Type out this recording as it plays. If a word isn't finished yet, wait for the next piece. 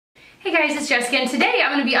Hey guys, it's Jessica, and today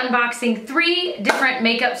I'm going to be unboxing 3 different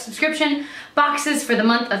makeup subscription boxes for the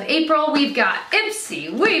month of April. We've got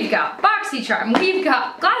Ipsy, we've got Boxycharm, we've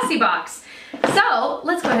got Glossybox. So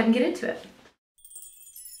let's go ahead and get into it.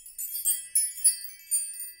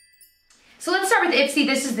 So let's start with Ipsy.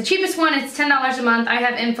 This is the cheapest one. It's $10 a month. I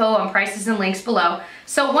have info on prices and links below.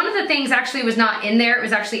 So one of the things actually was not in there. It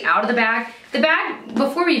was actually out of the bag. The bag,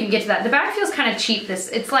 before we even get to that, the bag feels kind of cheap.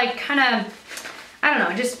 It's like kind of, I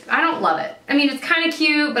don't know, I don't love it. I mean, it's kind of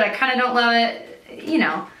cute, but I kind of don't love it. You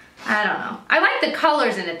know, I don't know. I like the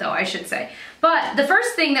colors in it though, I should say. But the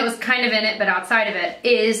first thing that was kind of in it, but outside of it,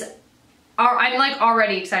 is, I'm like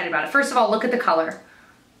already excited about it. First of all, look at the color.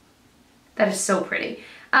 That is so pretty.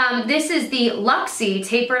 This is the Luxie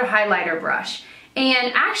Tapered Highlighter Brush.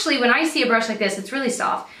 And actually, when I see a brush like this, it's really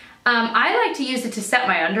soft. I like to use it to set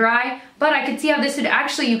my under eye, but I could see how this would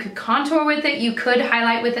actually, you could contour with it, you could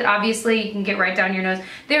highlight with it, obviously, you can get right down your nose.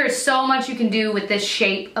 There is so much you can do with this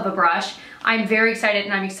shape of a brush. I'm very excited,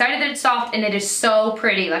 and I'm excited that it's soft, and it is so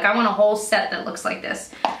pretty. Like, I want a whole set that looks like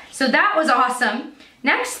this. So that was awesome.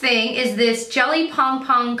 Next thing is this Jelly Pong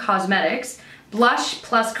Pong Cosmetics Blush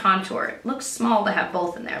Plus Contour. It looks small to have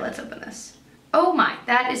both in there. Let's open this. Oh my,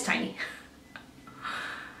 that is tiny.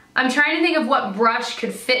 I'm trying to think of what brush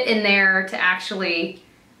could fit in there to actually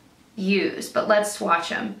use, but let's swatch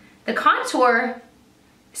them. The contour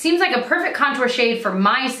seems like a perfect contour shade for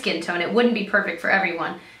my skin tone. It wouldn't be perfect for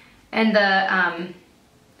everyone. And the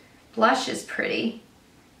blush is pretty.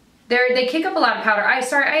 They kick up a lot of powder.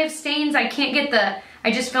 Sorry, I have stains. I can't get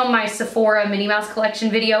I just filmed my Sephora Minnie Mouse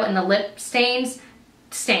collection video, and the lip stains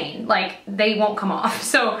stain. Like, they won't come off.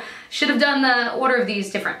 So, should have done the order of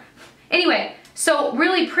these different. Anyway, so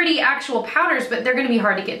really pretty actual powders, but they're gonna be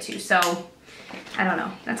hard to get to. So, I don't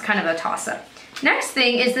know. That's kind of a toss-up. Next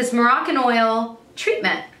thing is this Moroccan oil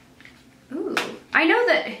treatment. Ooh, I know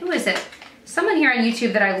that, who is it? Someone here on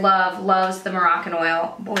YouTube that I love loves the Moroccan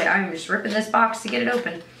oil. Boy, I'm just ripping this box to get it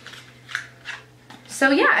open. So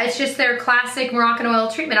yeah, it's just their classic Moroccan oil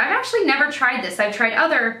treatment. I've actually never tried this. I've tried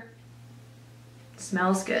other,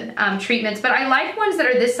 smells good, treatments, but I like ones that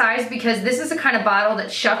are this size because this is a kind of bottle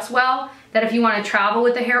that shuts well, that if you want to travel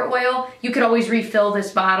with the hair oil, you could always refill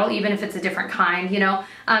this bottle, even if it's a different kind, you know,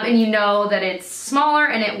 and you know that it's smaller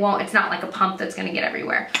and it's not like a pump that's gonna get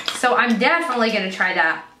everywhere. So I'm definitely gonna try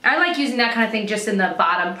that. I like using that kind of thing just in the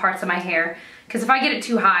bottom parts of my hair, because if I get it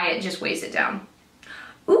too high, it just weighs it down.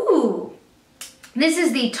 Ooh. This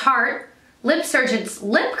is the Tarte Lip Surgeon's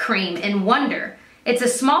Lip Cream in Wonder. It's a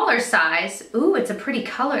smaller size. Ooh, it's a pretty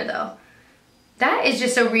color though. That is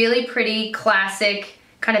just a really pretty, classic,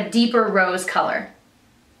 kind of deeper rose color.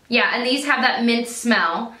 Yeah, and these have that mint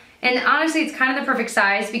smell. And honestly, it's kind of the perfect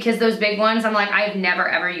size because those big ones, I'm like, I've never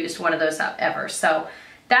ever used one of those up ever. So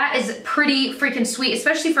that is pretty freaking sweet,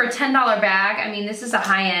 especially for a $10 bag. I mean, this is a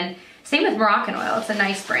high-end. Same with Moroccan oil. It's a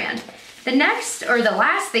nice brand. The next, or the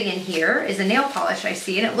last thing in here is a nail polish I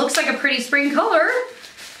see, and it looks like a pretty spring color.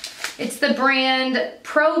 It's the brand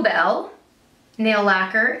Pro Bell nail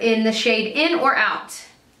lacquer in the shade In or Out.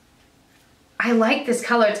 I like this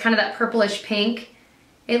color. It's kind of that purplish pink.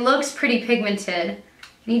 It looks pretty pigmented. I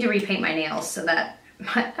need to repaint my nails, so that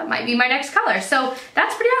might be my next color. So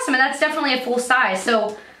that's pretty awesome, and that's definitely a full size.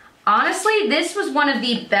 So honestly, this was one of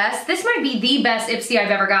the best, this might be the best Ipsy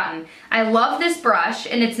I've ever gotten. I love this brush,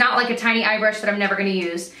 and it's not like a tiny eye brush that I'm never gonna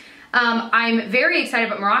use. I'm very excited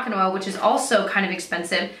about Moroccan oil, which is also kind of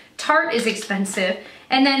expensive. Tarte is expensive.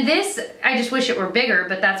 And then this, I just wish it were bigger,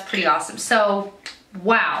 but that's pretty awesome. So,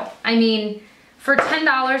 wow. I mean, for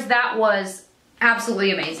 $10, that was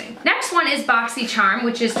absolutely amazing. Next one is Boxycharm,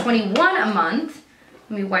 which is $21 a month.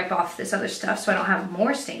 Let me wipe off this other stuff so I don't have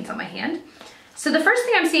more stains on my hand. So the first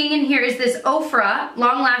thing I'm seeing in here is this Ofra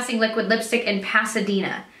Long Lasting Liquid Lipstick in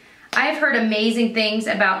Pasadena. I've heard amazing things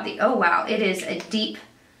about the, oh wow, it is a deep,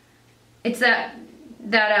 it's that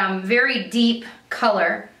very deep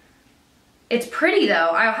color. It's pretty though.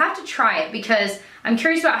 I'll have to try it because I'm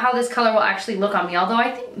curious about how this color will actually look on me, although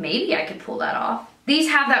I think maybe I could pull that off. These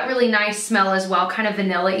have that really nice smell as well, kind of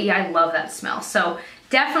vanilla-y. I love that smell. So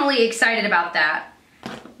definitely excited about that.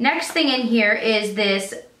 Next thing in here is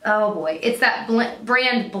this, oh boy, it's that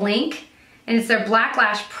brand Blink, and it's their Black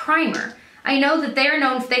Lash Primer. I know that they're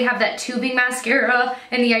known, they have that tubing mascara,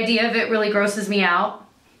 and the idea of it really grosses me out.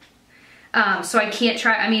 So I can't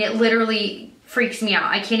try, I mean, it literally freaks me out.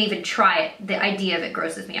 I can't even try it. The idea of it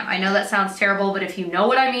grosses me out. I know that sounds terrible, but if you know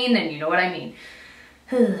what I mean, then you know what I mean.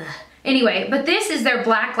 Anyway, but this is their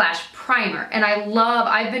Black Lash Primer, and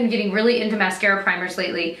I've been getting really into mascara primers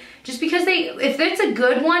lately, just because if it's a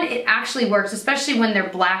good one, it actually works, especially when they're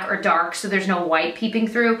black or dark, so there's no white peeping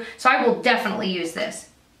through. So I will definitely use this.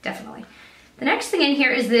 definitely. The next thing in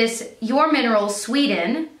here is this Your Minerals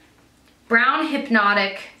Sweden Brown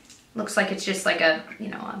Hypnotic. Looks like it's just like a, you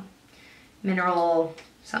know, a mineral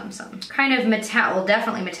something. Kind of metal, well,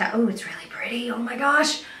 definitely metal. Oh, it's really pretty. Oh my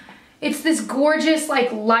gosh. It's this gorgeous,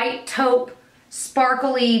 like, light taupe,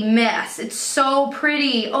 sparkly mess. It's so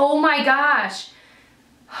pretty. Oh my gosh.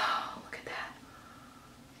 Oh, look at that.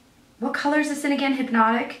 What color is this in again?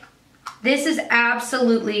 Hypnotic? This is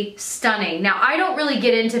absolutely stunning. Now, I don't really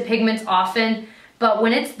get into pigments often, but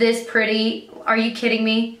when it's this pretty, are you kidding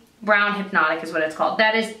me? Brown Hypnotic is what it's called.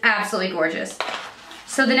 That is absolutely gorgeous.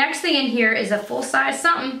 So the next thing in here is a full-size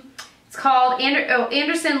something. It's called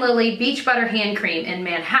Anderson Lily Beach Butter Hand Cream in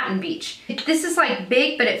Manhattan Beach. This is like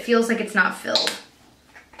big, but it feels like it's not filled.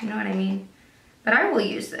 You know what I mean? But I will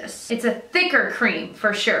use this. It's a thicker cream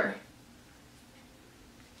for sure.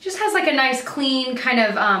 Just has like a nice clean kind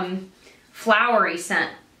of flowery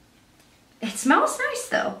scent. It smells nice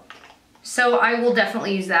though. So I will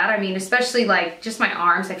definitely use that. I mean, especially like just my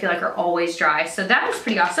arms, I feel like are always dry. So that was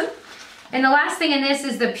pretty awesome. And the last thing in this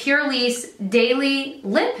is the Pure Lease Daily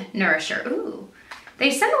Lip Nourisher. Ooh. They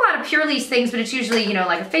send a lot of Pure Lease things, but it's usually, you know,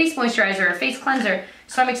 like a face moisturizer or a face cleanser.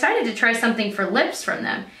 So I'm excited to try something for lips from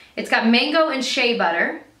them. It's got mango and shea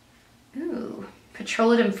butter. Ooh,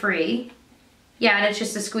 petroleum free. Yeah, and it's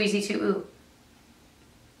just a squeezy too. Ooh.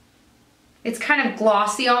 It's kind of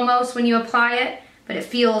glossy almost when you apply it, but it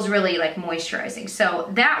feels really like moisturizing. So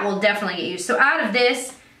that will definitely get used. So out of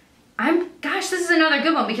this, gosh, this is another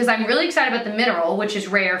good one because I'm really excited about the mineral, which is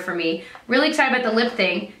rare for me. Really excited about the lip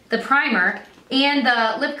thing, the primer, and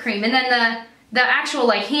the lip cream. And then the actual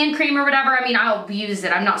like hand cream or whatever, I mean, I'll use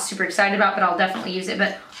it. I'm not super excited about, but I'll definitely use it.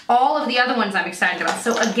 But all of the other ones I'm excited about.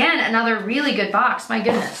 So again, another really good box, my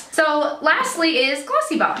goodness. So lastly is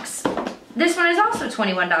Glossybox. This one is also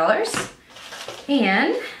 $21.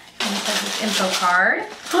 And it has this info card.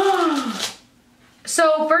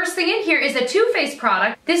 So first thing in here is a Too Faced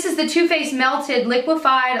product. This is the Too Faced Melted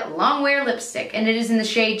Liquefied Longwear Lipstick, and it is in the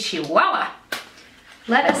shade Chihuahua.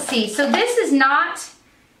 Let us see. So this is not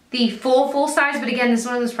the full size, but again, this is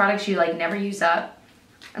one of those products you like never use up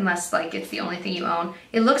unless like it's the only thing you own.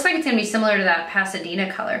 It looks like it's gonna be similar to that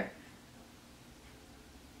Pasadena color.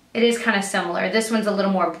 It is kind of similar. This one's a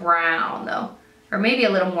little more brown though, or maybe a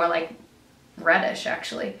little more like reddish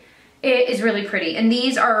actually. It is really pretty, and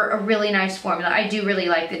these are a really nice formula. I do really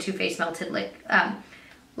like the Too Faced Melted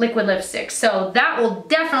Liquid Lipstick, so that will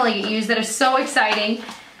definitely get used. That is so exciting.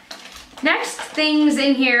 Next things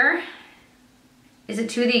in here, is it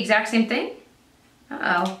two of the exact same thing?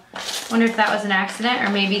 Uh-oh. Wonder if that was an accident, or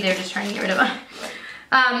maybe they're just trying to get rid of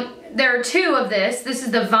them. There are two of this. This is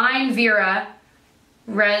the Vine Vera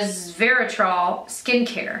Resveratrol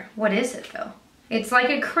Skincare. What is it though? It's like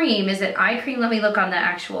a cream. Is it eye cream? Let me look on the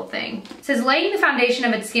actual thing. It says, laying the foundation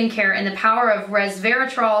of its skincare in the power of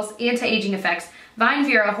resveratrol's anti-aging effects, Vine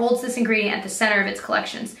Vera holds this ingredient at the center of its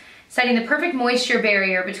collections, setting the perfect moisture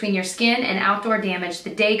barrier between your skin and outdoor damage.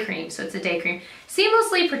 The day cream, so it's a day cream,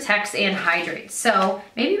 seamlessly protects and hydrates. So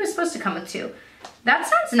maybe it was supposed to come with two. That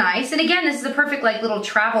sounds nice. And again, this is the perfect like little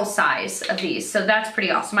travel size of these. So that's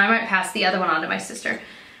pretty awesome. I might pass the other one on to my sister.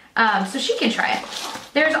 So she can try it.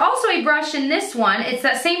 There's also a brush in this one. It's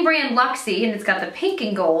that same brand Luxy, and it's got the pink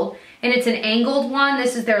and gold, and it's an angled one.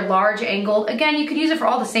 This is their large angled. Again, you could use it for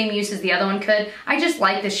all the same uses the other one could. I just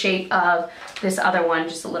like the shape of this other one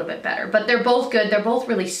just a little bit better, but they're both good. They're both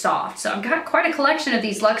really soft. So I've got quite a collection of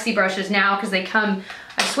these Luxy brushes now because they come,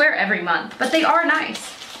 I swear, every month, but they are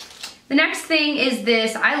nice. The next thing is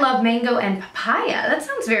this I Love Mango and Papaya. That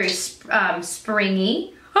sounds very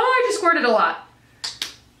springy. Oh, I just squirted a lot.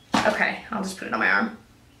 Okay, I'll just put it on my arm.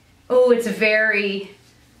 Oh, it's very,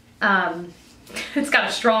 it's got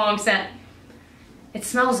a strong scent. It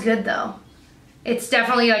smells good though. It's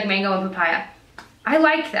definitely like mango and papaya. I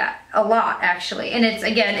like that a lot actually. And it's,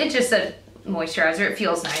 again, it's just a moisturizer. It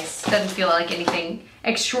feels nice. Doesn't feel like anything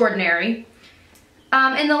extraordinary.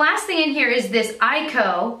 And the last thing in here is this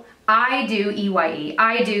Ico I Do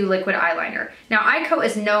liquid eyeliner. Now Ico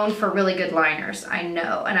is known for really good liners, I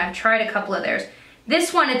know, and I've tried a couple of theirs.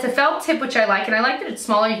 This one, it's a felt tip, which I like, and I like that it's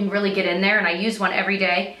smaller. You can really get in there, and I use one every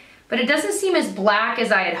day. But it doesn't seem as black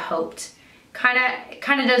as I had hoped. Kind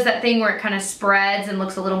of does that thing where it kind of spreads and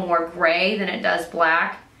looks a little more gray than it does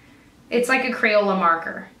black. It's like a Crayola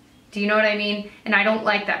marker. Do you know what I mean? And I don't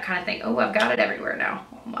like that kind of thing. Oh, I've got it everywhere now.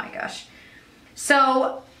 Oh my gosh.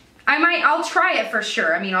 So I'll try it for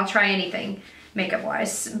sure. I mean, I'll try anything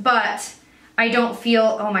makeup-wise, but I don't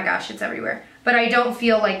feel, oh my gosh, it's everywhere. But I don't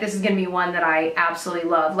feel like this is gonna be one that I absolutely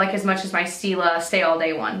love, like as much as my Stila Stay All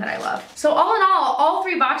Day one that I love. So all in all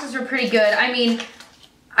three boxes are pretty good. I mean,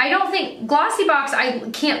 I don't think,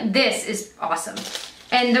 Glossybox, this is awesome.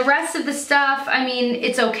 And the rest of the stuff, I mean,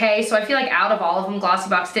 it's okay. So I feel like out of all of them,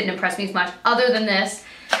 Glossybox didn't impress me as much other than this.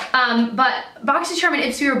 But Boxycharm and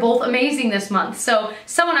Ipsy were both amazing this month. So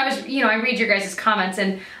someone I read your guys' comments,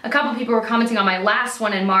 and a couple people were commenting on my last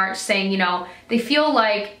one in March saying, they feel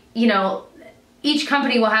like, each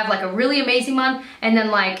company will have like a really amazing month and then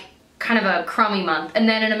like kind of a crummy month and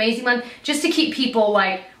then an amazing month just to keep people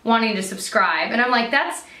like wanting to subscribe. And I'm like,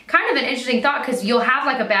 that's kind of an interesting thought, because you'll have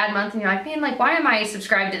like a bad month and you're like, man, like why am I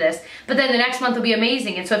subscribed to this? But then the next month will be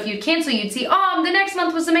amazing. And so if you'd cancel, you'd see, oh, the next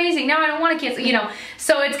month was amazing. Now I don't want to cancel,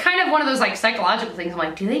 So it's kind of one of those like psychological things. I'm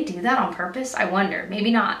like, do they do that on purpose? I wonder, maybe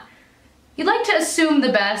not. You'd like to assume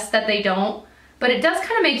the best that they don't, but it does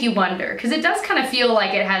kind of make you wonder, because it does kind of feel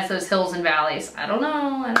like it has those hills and valleys. I don't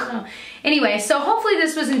know. Anyway, so hopefully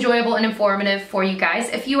this was enjoyable and informative for you guys.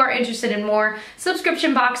 If you are interested in more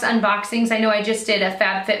subscription box unboxings, I know I just did a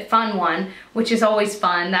FabFitFun one, which is always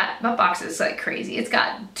fun. That box is like crazy. It's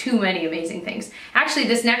got too many amazing things. Actually,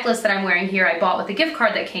 this necklace that I'm wearing here, I bought with a gift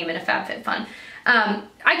card that came in a FabFitFun.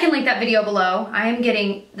 I can link that video below. I am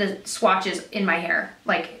getting the swatches in my hair.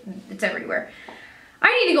 Like, it's everywhere.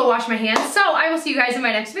 I need to go wash my hands, so I will see you guys in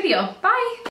my next video. Bye!